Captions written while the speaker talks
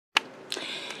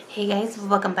Hey guys,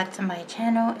 welcome back to my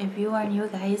channel. If you are new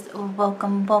guys,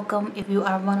 welcome. If you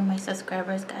are one of my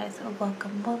subscribers guys,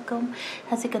 welcome.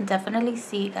 As you can definitely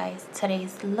see guys,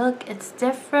 today's look, it's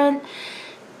different.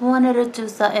 Wanted to do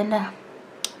something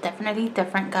definitely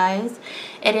different guys.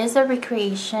 It is a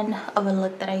recreation of a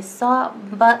look that I saw,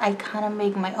 but I kind of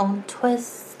make my own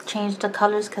twist, change the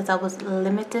colors because I was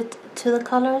limited to the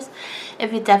colors.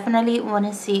 If you definitely want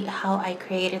to see how I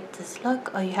created this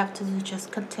look, all you have to do is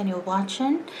just continue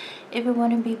watching. If you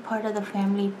want to be part of the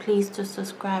family, please do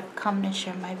subscribe, comment, and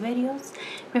share my videos.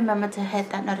 Remember to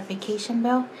hit that notification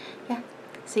bell. Yeah,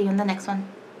 see you in the next one.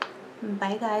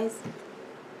 Bye guys.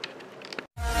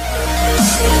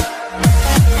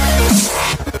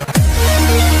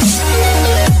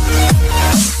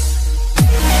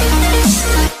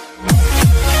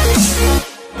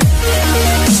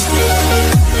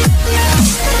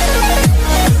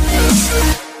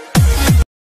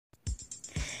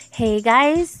 Hey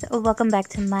guys, welcome back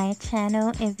to my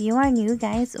channel. If you are new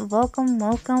guys,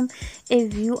 welcome.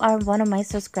 If you are one of my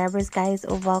subscribers guys,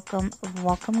 welcome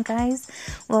guys.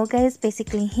 Well guys,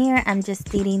 basically here I'm just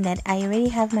stating that I already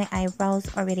have my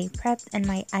eyebrows already prepped and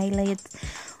my eyelids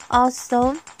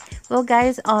also. Well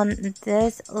guys, on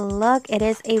this look, it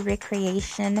is a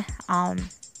recreation.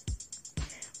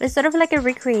 It's sort of like a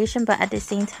recreation, but at the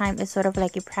same time it's sort of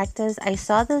like a practice. I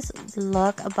saw this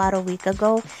look about a week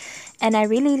ago and I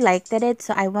really liked it,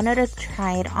 so I wanted to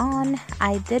try it on.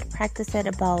 I did practice it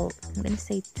about, I'm gonna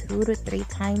say 2 to 3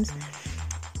 times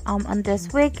on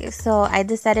this week, so I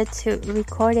decided to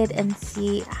record it and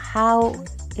see how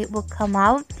it will come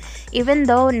out. Even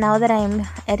though now that I'm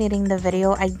editing the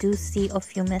video, I do see a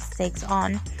few mistakes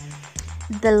on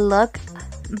the look,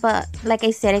 but like I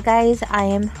said guys, I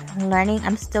am learning.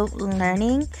 I'm still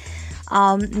learning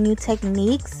new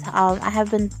techniques. I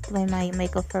have been doing my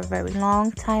makeup for a very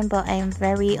long time, but I am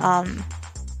very I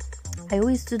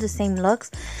always do the same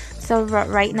looks. So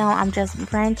right now I'm just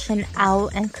branching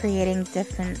out and creating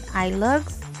different eye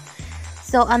looks.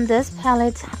 So on this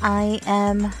palette I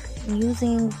am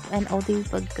using an oldie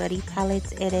but goodie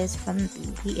palette. It is from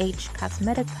the BH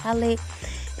Cosmetic palette.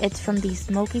 It's from the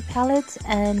Smoky palette,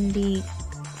 and the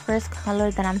first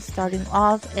color that I'm starting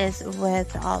off is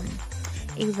with a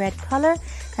red color.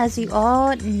 As you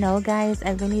all know guys,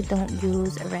 I really don't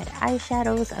use red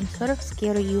eyeshadows. I'm sort of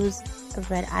scared to use a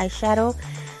red eyeshadow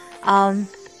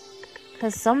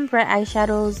because some red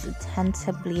eyeshadows tend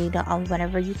to bleed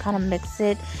whenever you kind of mix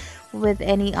it with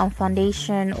any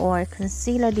foundation or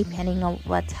concealer, depending on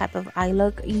what type of eye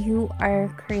look you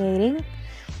are creating.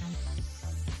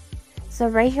 So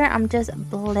right here I'm just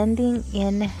blending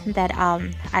in that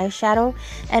eyeshadow,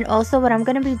 and also what I'm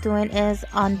going to be doing is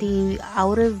on the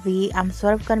outer V, I'm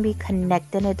sort of going to be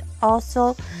connecting it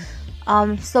also.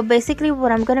 So basically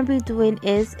what I'm going to be doing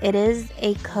is, it is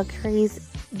a cut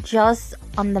crease just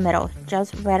on the middle,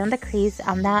 just right on the crease.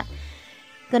 I'm not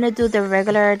going to do the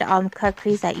regular cut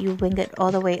crease that you wing it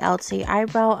all the way out to your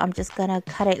eyebrow. I'm just going to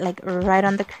cut it like right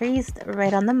on the crease,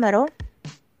 right on the middle.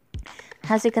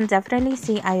 As you can definitely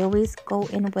see, I always go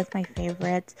in with my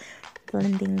favorite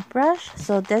blending brush.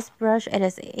 So this brush, it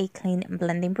is a clean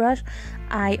blending brush.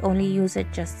 I only use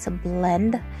it just to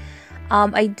blend.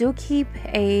 I do keep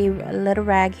a little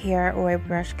rag here or a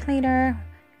brush cleaner,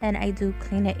 and I do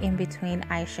clean it in between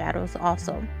eyeshadows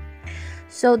also.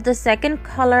 So the second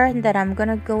color that I'm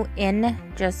gonna go in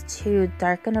just to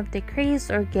darken up the crease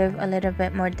or give a little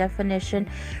bit more definition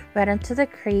right onto the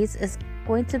crease is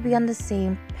going to be on the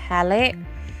same palette.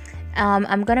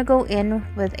 I'm gonna go in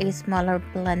with a smaller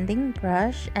blending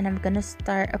brush and I'm gonna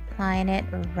start applying it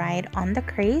right on the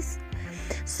crease.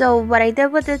 So what I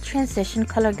did with the transition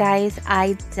color guys,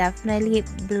 I definitely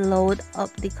blowed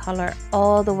up the color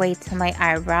all the way to my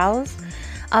eyebrows.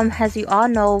 As you all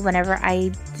know, whenever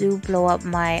I do blow up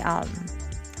my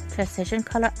transition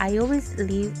color, I always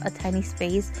leave a tiny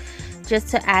space just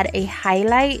to add a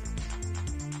highlight.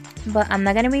 But I'm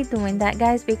not going to be doing that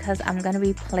guys, because I'm going to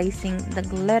be placing the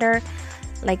glitter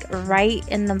like right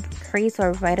in the crease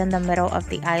or right in the middle of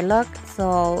the eye look.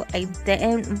 So I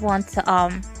didn't want to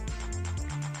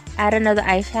add another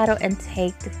eyeshadow and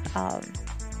take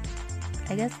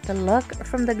I guess the look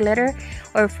from the glitter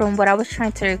or from what I was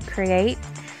trying to create.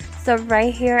 So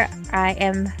right here I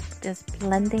am just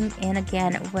blending in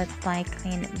again with my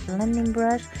clean blending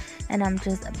brush, and I'm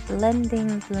just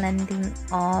blending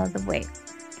all the way.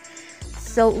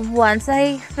 So once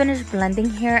I finish blending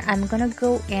here, I'm gonna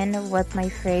go in with my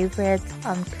favorite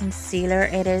concealer.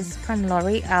 It is from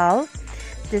L'Oreal.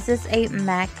 This is a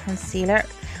matte concealer,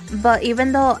 but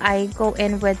even though I go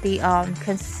in with the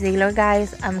concealer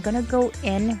guys, I'm gonna go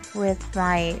in with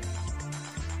my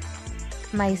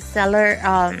micellar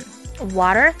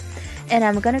water, and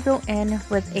I'm gonna go in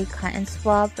with a cotton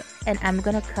swab and I'm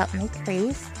gonna cut my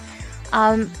crease.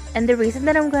 And the reason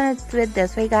that I'm gonna do it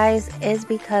this way, guys, is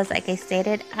because, like I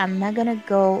stated, I'm not gonna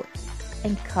go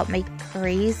and cut my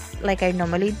crease like I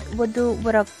normally would do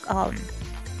with a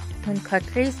cut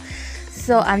crease.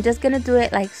 So I'm just gonna do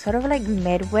it like sort of like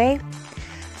midway.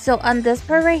 So on this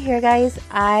part right here, guys,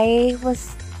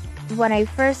 when I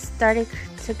first started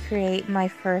to create my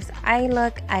first eye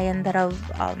look, I ended up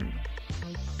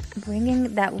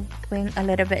bringing that wing a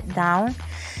little bit down.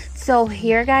 So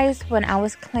here, guys, when I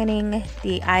was cleaning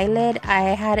the eyelid,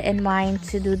 I had in mind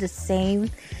to do the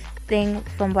same thing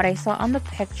from what I saw on the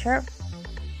picture.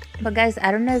 But guys,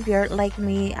 I don't know if you're like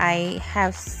me. I'm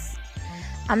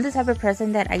the type of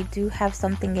person that I do have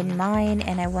something in mind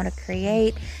and I want to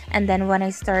create, and then when I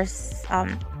start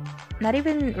not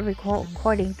even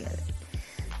recording,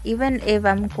 even if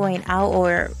I'm going out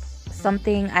or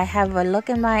something, I have a look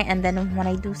in mind, and then when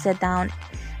I do sit down,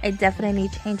 I definitely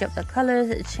change up the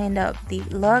colors, change up the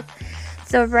look.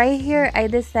 So right here, I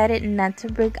decided not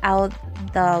to break out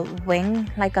the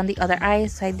wing like on the other eye,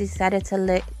 so I decided to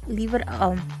leave it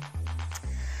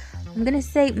I'm gonna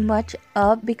say much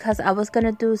up, because I was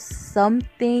gonna do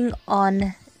something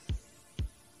on,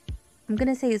 I'm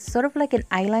gonna say it's sort of like an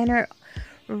eyeliner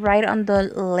right on the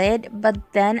lid,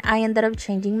 but then I ended up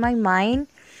changing my mind.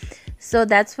 So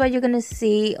that's why you're gonna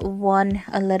see one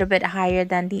a little bit higher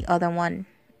than the other one.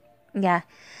 Yeah,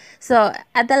 so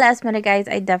at the last minute, guys,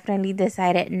 I definitely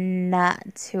decided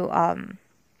not to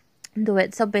do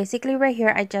it. So basically right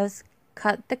here, I just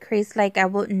cut the crease like I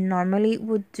would normally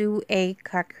do a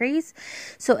cut crease.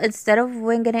 So instead of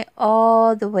winging it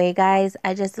all the way, guys,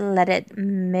 I just let it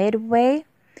midway.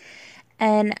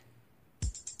 And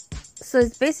so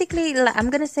it's basically, I'm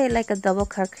gonna say, like a double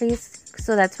cut crease.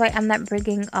 So that's why I'm not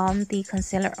bringing the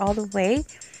concealer all the way.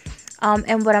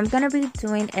 And what I'm gonna be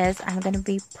doing is I'm gonna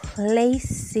be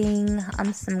placing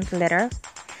some glitter.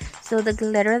 So the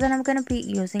glitter that I'm gonna be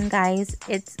using, guys,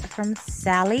 it's from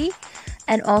Sally.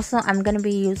 And also I'm gonna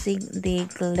be using the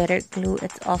glitter glue.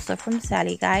 It's also from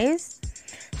Sally, guys.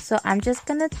 So I'm just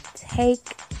gonna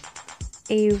take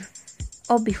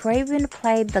before I even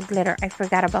apply the glitter, I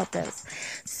forgot about this.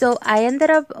 So I ended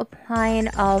up applying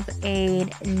a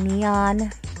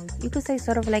neon, you could say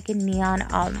sort of like a neon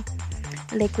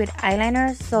liquid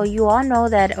eyeliner. So you all know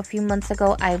that a few months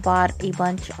ago I bought a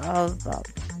bunch of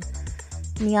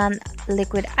neon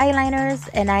liquid eyeliners,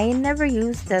 and I never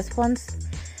used this ones,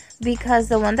 because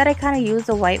the one that I kind of use,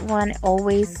 the white one,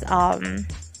 always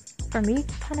for me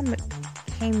kind of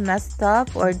became messed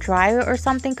up or dry or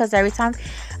something, because every time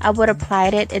I would apply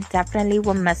it, it definitely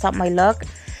would mess up my look.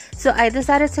 So I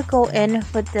decided to go in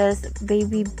with this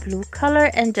baby blue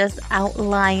color and just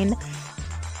outline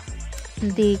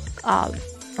the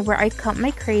where I cut my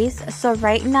crease. So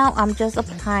right now I'm just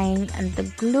applying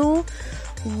the glue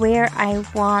where I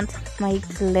want my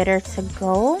glitter to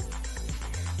go.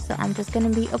 So I'm just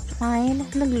going to be applying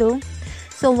the glue.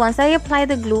 So once I apply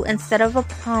the glue, instead of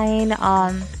applying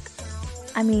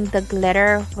the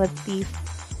glitter with the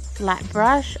flat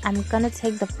brush, I'm going to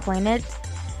take the pointed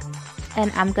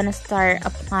and I'm going to start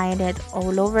applying it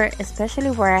all over,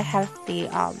 especially where I have the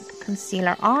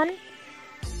concealer on,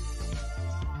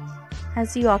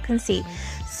 as you all can see.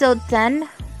 So then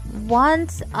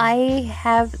once I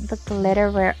have the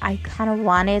glitter where I kind of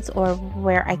want it, or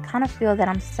where I kind of feel that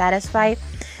I'm satisfied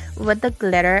with the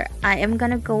glitter, I am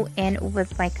gonna go in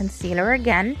with my concealer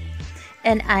again,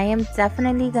 and I am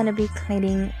definitely gonna be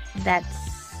cleaning that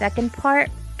second part,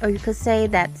 or you could say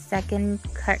that second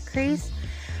cut crease.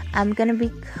 I'm gonna be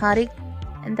cutting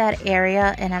in that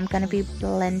area, and I'm gonna be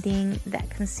blending that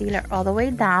concealer all the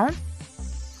way down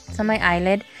to my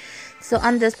eyelid. So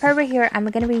on this part right here, I'm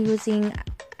gonna be using,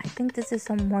 I think this is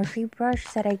a Morphe brush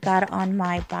that I got on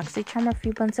my Boxy Charm a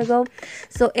few months ago.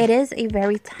 So it is a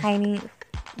very tiny,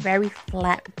 very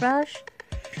flat brush.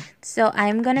 So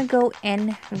I'm gonna go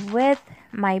in with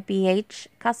my BH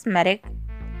Cosmetic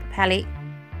palette.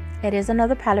 It is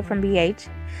another palette from BH.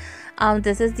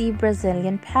 This is the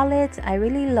Brazilian palette. I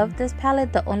really love this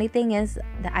palette. The only thing is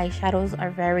the eyeshadows are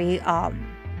very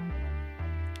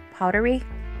powdery.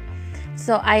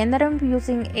 So I ended up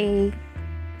using a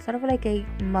sort of like a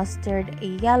mustard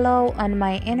yellow on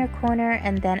my inner corner,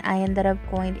 and then I ended up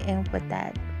going in with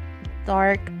that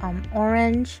dark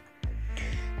orange,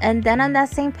 and then on that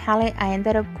same palette I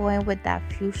ended up going with that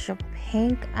fuchsia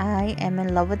pink. I am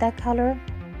in love with that color.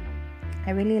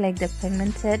 I really like the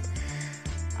pigmented.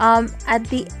 At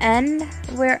the end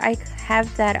where I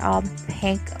have that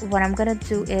pink, what I'm gonna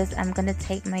do is I'm gonna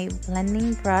take my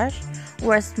blending brush,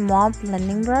 or a small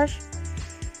blending brush,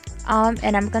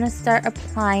 And I'm gonna start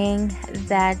applying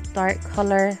that dark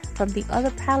color from the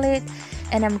other palette,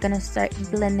 and I'm gonna start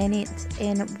blending it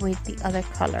in with the other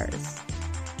colors.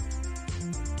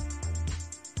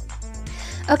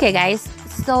 Okay guys,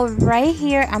 so right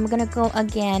here I'm gonna go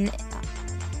again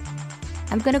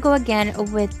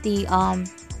with the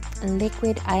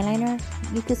liquid eyeliner,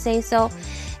 you could say so,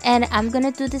 and I'm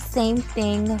gonna do the same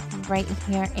thing right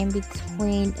here in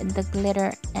between the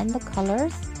glitter and the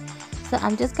colors. So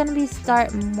I'm just gonna be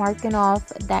start marking off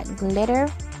that glitter,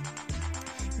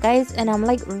 guys, and I'm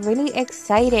like really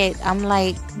excited. I'm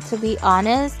like, to be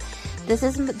honest, this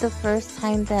is the first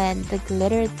time that the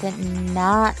glitter did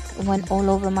not went all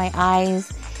over my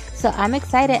eyes, so I'm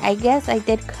excited. I guess I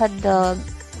did cut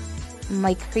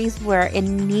my crease where it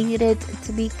needed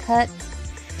to be cut.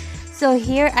 So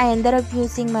here I ended up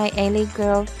using my LA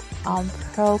Girl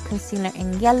Pro concealer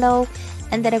in yellow.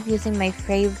 Ended up using my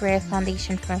favorite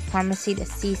foundation from Farmasi, the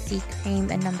CC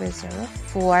cream in number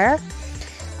 04.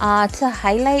 To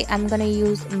highlight, I'm gonna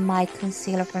use my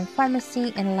concealer from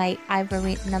Farmasi in light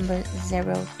ivory number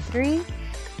 03.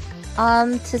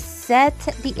 To set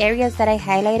the areas that I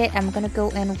highlighted, I'm gonna go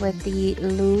in with the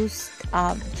loose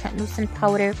translucent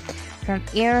powder from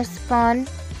Airspun.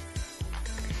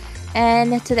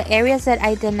 And to the areas that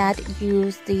I did not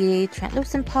use the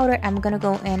translucent powder, I'm gonna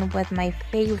go in with my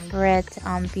favorite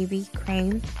BB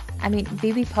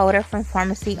powder from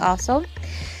Farmasi also.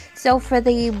 So for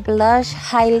the blush,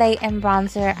 highlight, and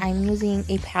bronzer, I'm using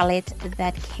a palette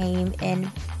that came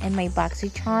in my Boxy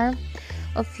Charm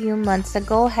a few months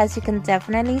ago. As you can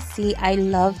definitely see, I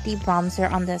love the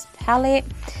bronzer on this palette.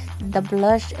 The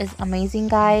blush is amazing,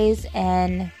 guys,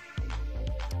 and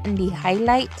the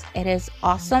highlight, it is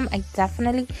awesome. I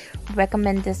definitely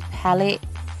recommend this palette.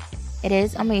 It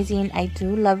is amazing. I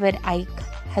do love it.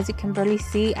 As you can barely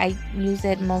see, I use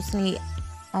it mostly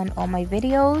on all my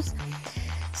videos.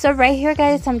 So right here,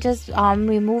 guys, I'm just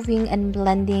removing and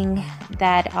blending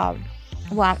that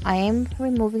I am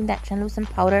removing that translucent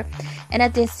powder, and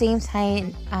at the same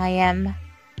time I am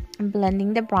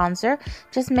blending the bronzer,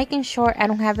 just making sure I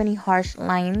don't have any harsh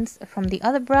lines from the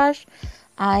other brush.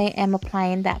 I am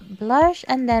applying that blush,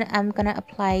 and then I'm gonna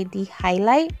apply the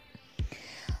highlight.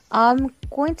 I'm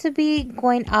going to be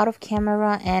going out of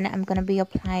camera, and I'm gonna be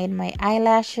applying my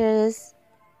eyelashes.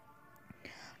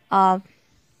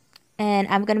 And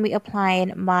I'm gonna be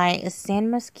applying my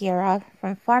Sand mascara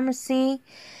from Farmasi,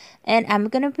 and I'm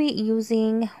gonna be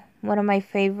using one of my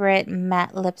favorite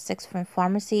matte lipsticks from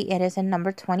Farmasi. It is in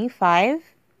number 25.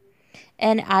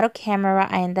 And out of camera,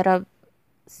 I ended up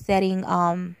setting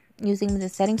using the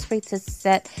setting spray to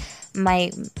set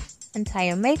my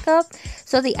entire makeup.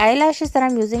 So the eyelashes that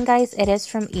I'm using, guys, it is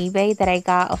from eBay that I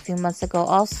got a few months ago.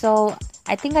 Also,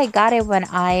 I think I got it when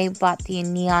I bought the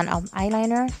neon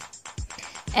eyeliner.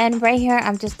 And right here,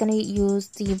 I'm just gonna use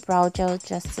the brow gel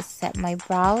just to set my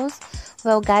brows.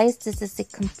 Well, guys, this is a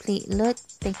complete look.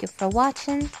 Thank you for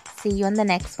watching. See you in the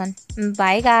next one.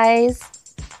 Bye, guys.